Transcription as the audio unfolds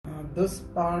this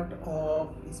part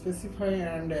of specify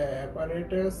and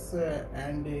apparatus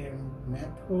and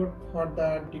method for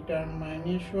the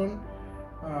determination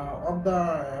of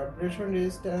the abrasion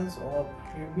resistance of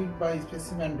fabric by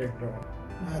specimen vector.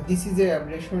 This is a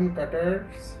abrasion cutter,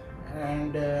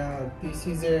 and this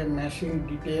is a machine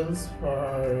details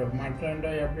for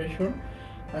multi abrasion.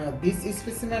 These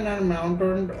specimens are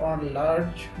mounted on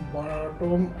large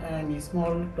bottom and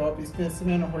small top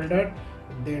specimen holder,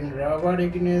 then rubber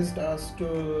against us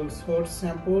to source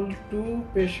sample. Two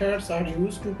pressures are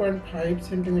used: 2.5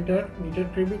 cm knitted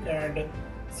fabric and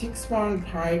 6.5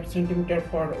 cm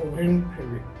for woven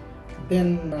fabric.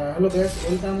 Then hello guys,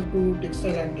 welcome to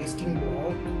Textile and Testing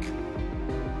blog.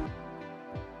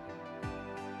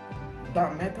 The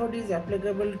method is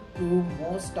applicable to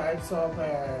most types of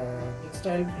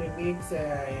textile fabrics,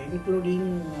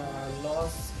 including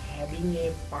loss having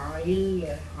a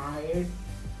pile height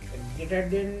greater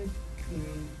than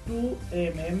 2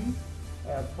 mm.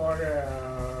 For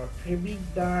fabric,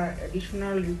 the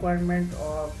additional requirement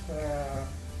of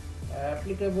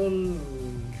applicable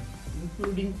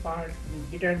including part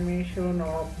determination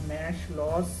of mesh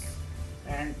loss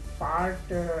and part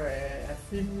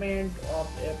assignment of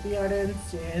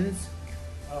appearance change,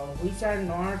 which are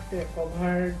not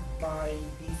covered by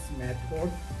this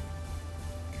method.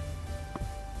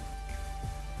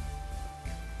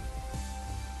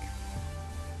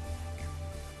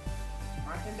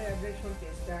 And abrasion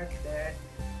tester that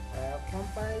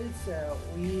compiles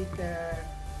with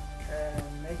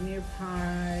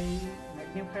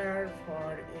magnifier for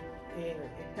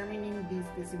examining the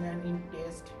specimen in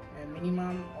test a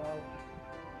minimum of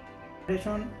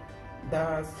abrasion. The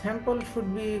sample should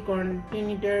be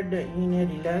continued in a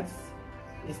relax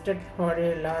state for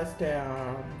a last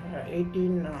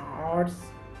 18 hours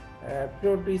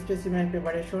prior to specimen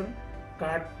preparation.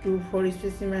 Cut to 4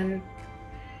 specimen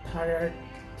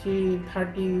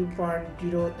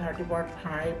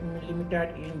 30.5 millimeter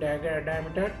in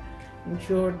diameter.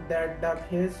 Ensure that the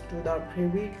face to the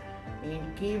fabric is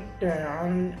kept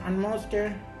almost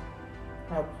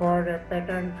for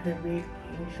pattern fabric.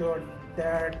 Ensure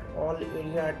that all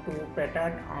area to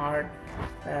pattern are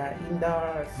in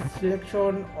the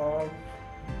selection of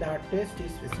the test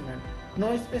specimen.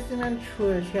 No specimen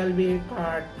shall be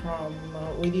cut from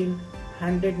within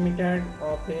 100 meters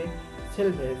of a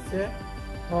selvage.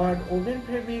 For woven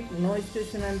fabric, no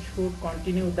specimen should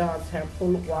continue the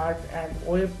sample work and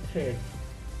wave thread.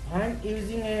 When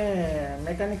using a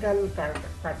mechanical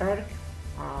cutter,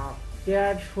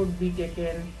 care should be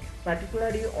taken,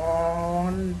 particularly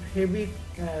on fabric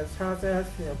such as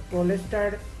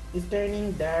polyester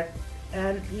staining, that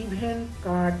an even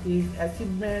cut is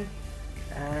achievement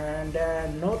and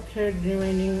no thread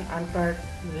remaining uncut,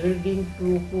 leading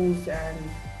to pulls and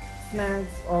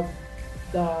snags of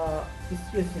the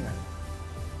specimen.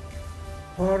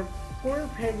 For full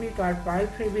fabric or pile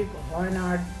fabric, when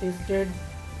are tested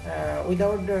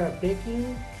without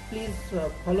breaking, please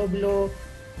follow below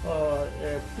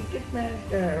pre-treatment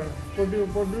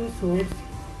producers.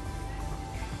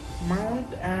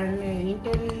 Mount an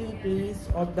interior piece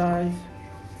of the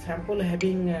sample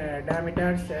having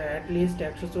diameters at least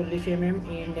 140 mm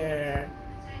in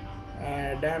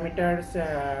diameters,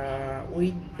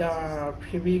 with the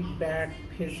fabric back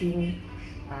facing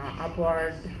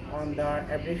upward on the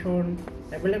abrasion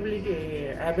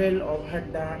able over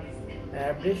the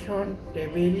abrasion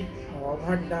table,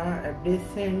 over the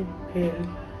abrasion field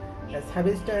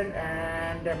substance,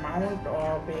 and amount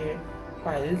of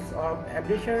piles of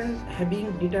abrasion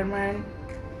having determined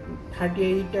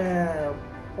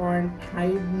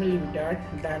 38.5 millimeter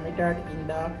diameter in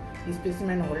the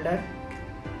specimen holder.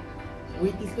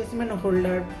 With specimen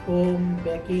holder foam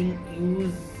backing,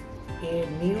 use a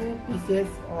new pieces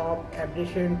of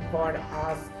abrasion for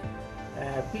us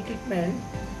pre-treatment.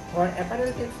 For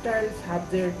apparel textiles,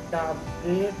 subject the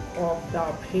breadth of the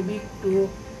fabric to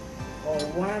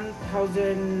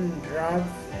 1000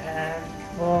 rubs, and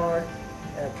for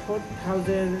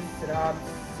 4000 rubs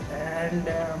and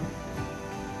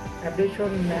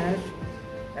abrasion mesh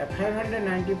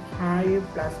 595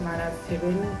 plus minus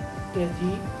 7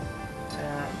 kg.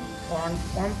 On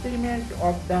complement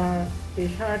of the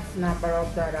t-shirts, number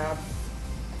of the rubs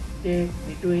take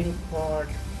between for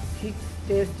 6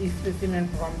 test specimen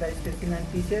from the specimen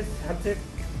pieces subject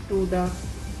to the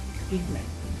treatment.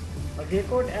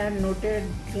 Record and noted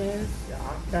change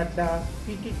after the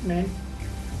pre-treatment.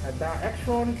 The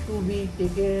action to be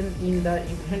taken in the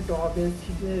event of a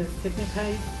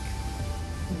significant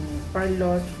pile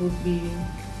loss should be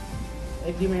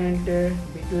agreement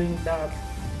between the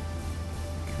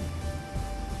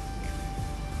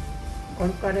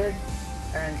concurrent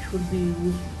and should be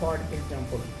used. For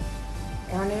example,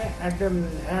 on a adverse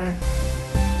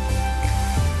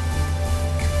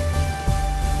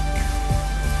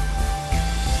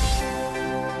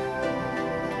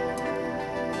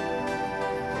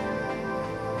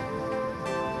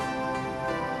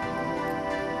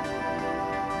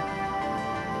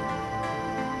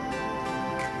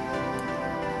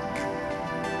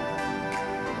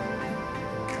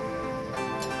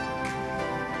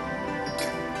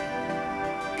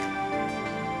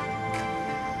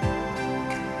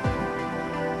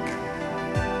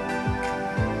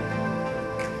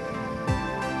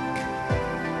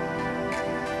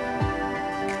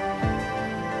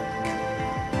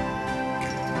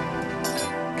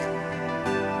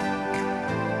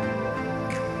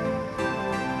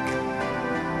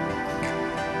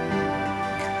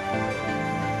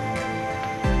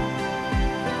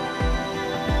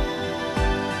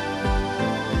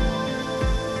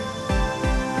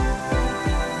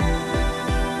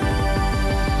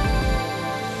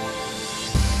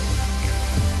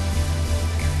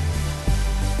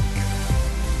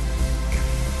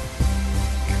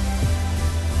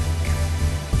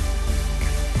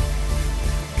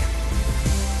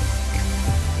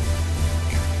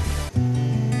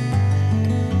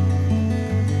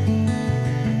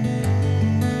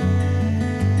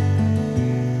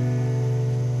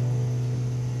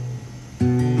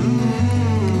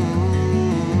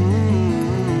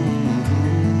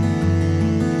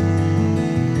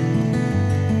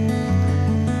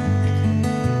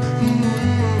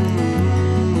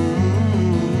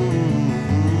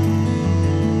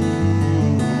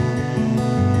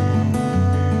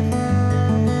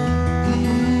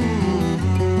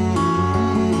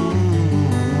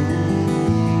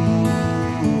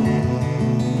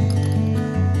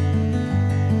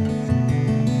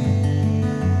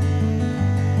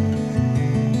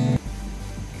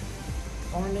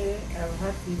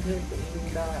effect in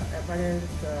the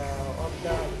appearance of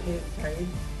the face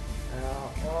side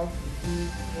of the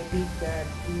habit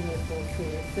in a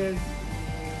process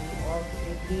of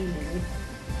every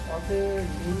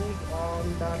limit on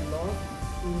the loss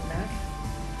in mass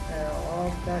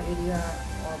of the area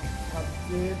of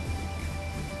subject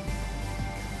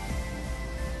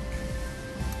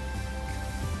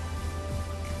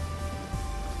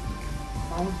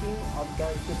mounting of the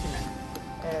specimen.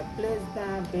 Place the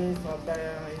base of the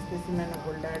specimen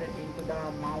holder into the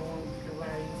mount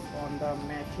device on the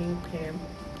matching frame.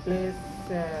 Place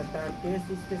the test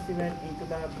specimen into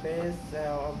the base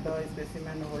of the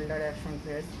specimen holder action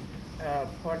phase.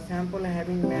 For example,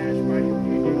 having mass per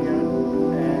unit area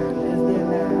less than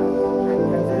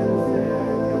 5,000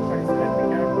 per square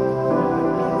meter.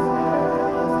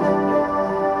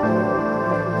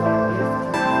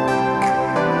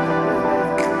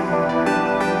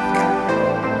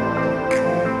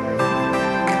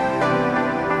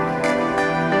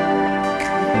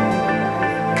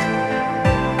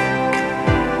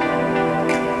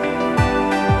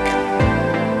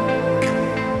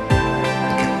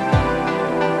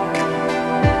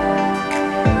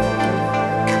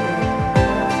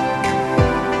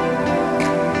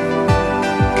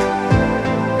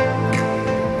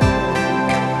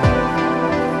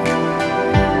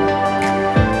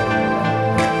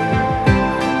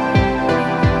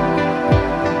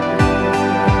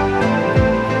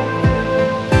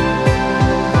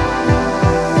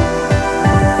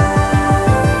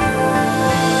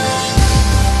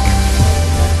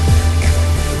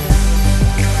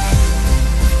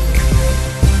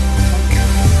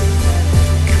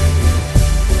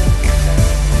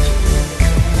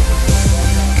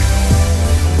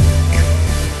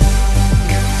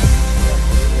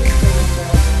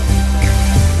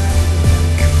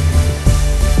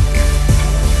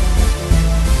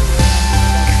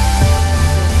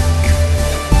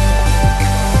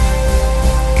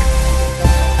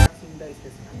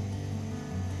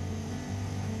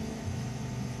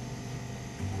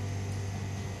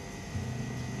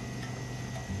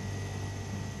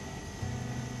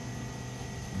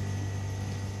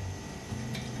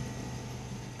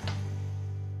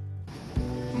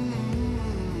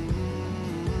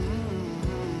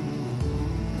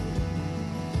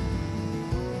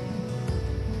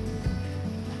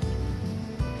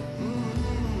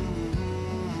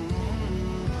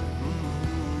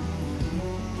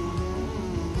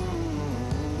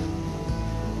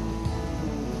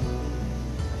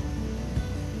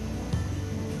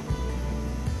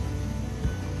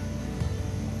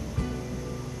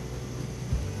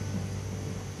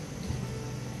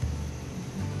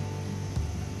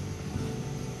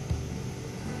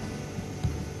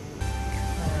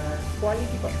 Quality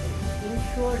control. In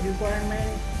ensure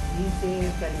requirement is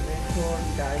a calibration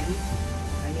die.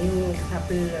 A new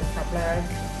suppliers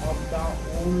of the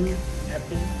wool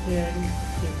application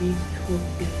fabric should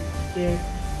be checked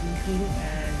using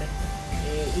and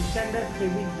a standard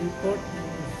fabric before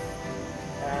use.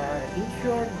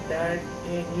 Ensure that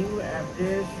a new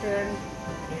abrasion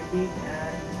fabric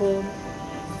and foam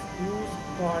is used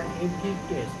for every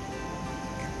test.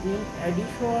 In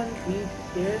addition, if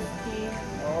testing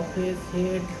of a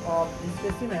set of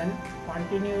specimen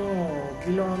continue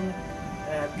beyond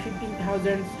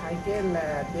 15,000 cycle,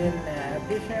 then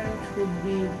abrasion should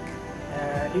be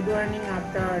redrawing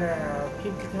after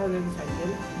 50,000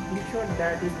 cycle. Ensure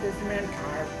that specimen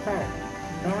are fat,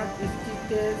 not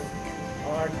stitches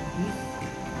or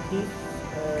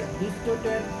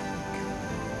distorted.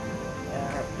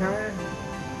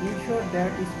 Ensure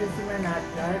that specimen are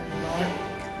flat, not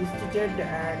stitched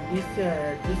and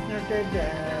distorted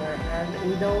and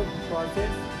without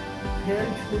process.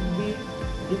 Felt should be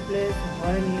replaced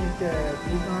when it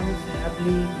becomes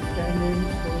heavily standing,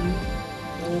 slowly,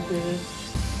 opaque,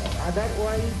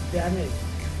 otherwise damaged.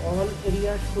 All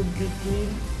areas should be clean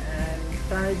and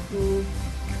try to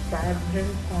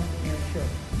prevent combination.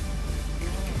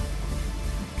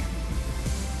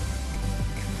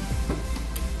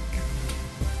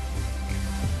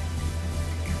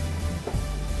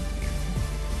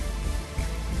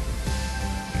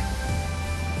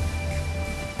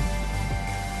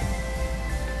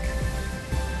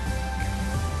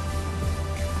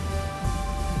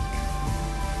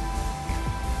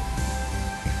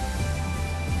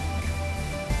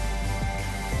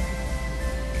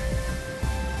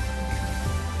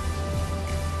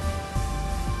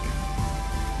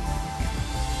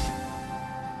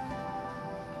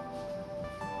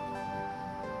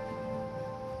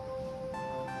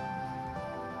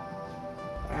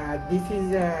 This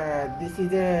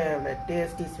is a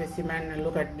test specimen.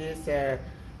 Look at this.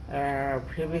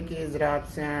 Fabric is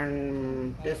rough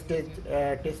and test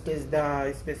is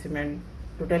the specimen.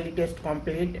 Totally test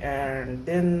complete, and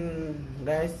then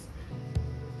guys.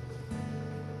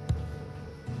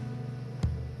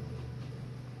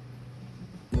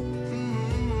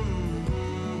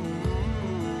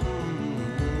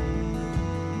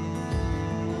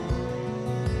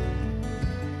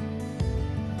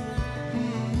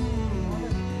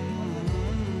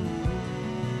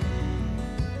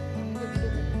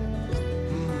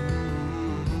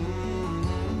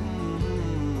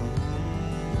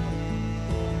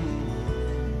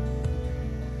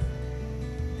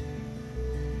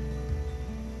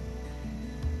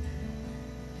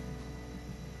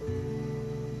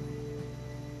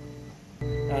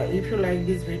 If you like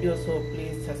this video, so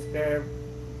please subscribe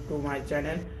to my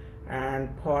channel and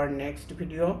for next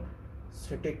video.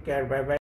 So take care, bye bye.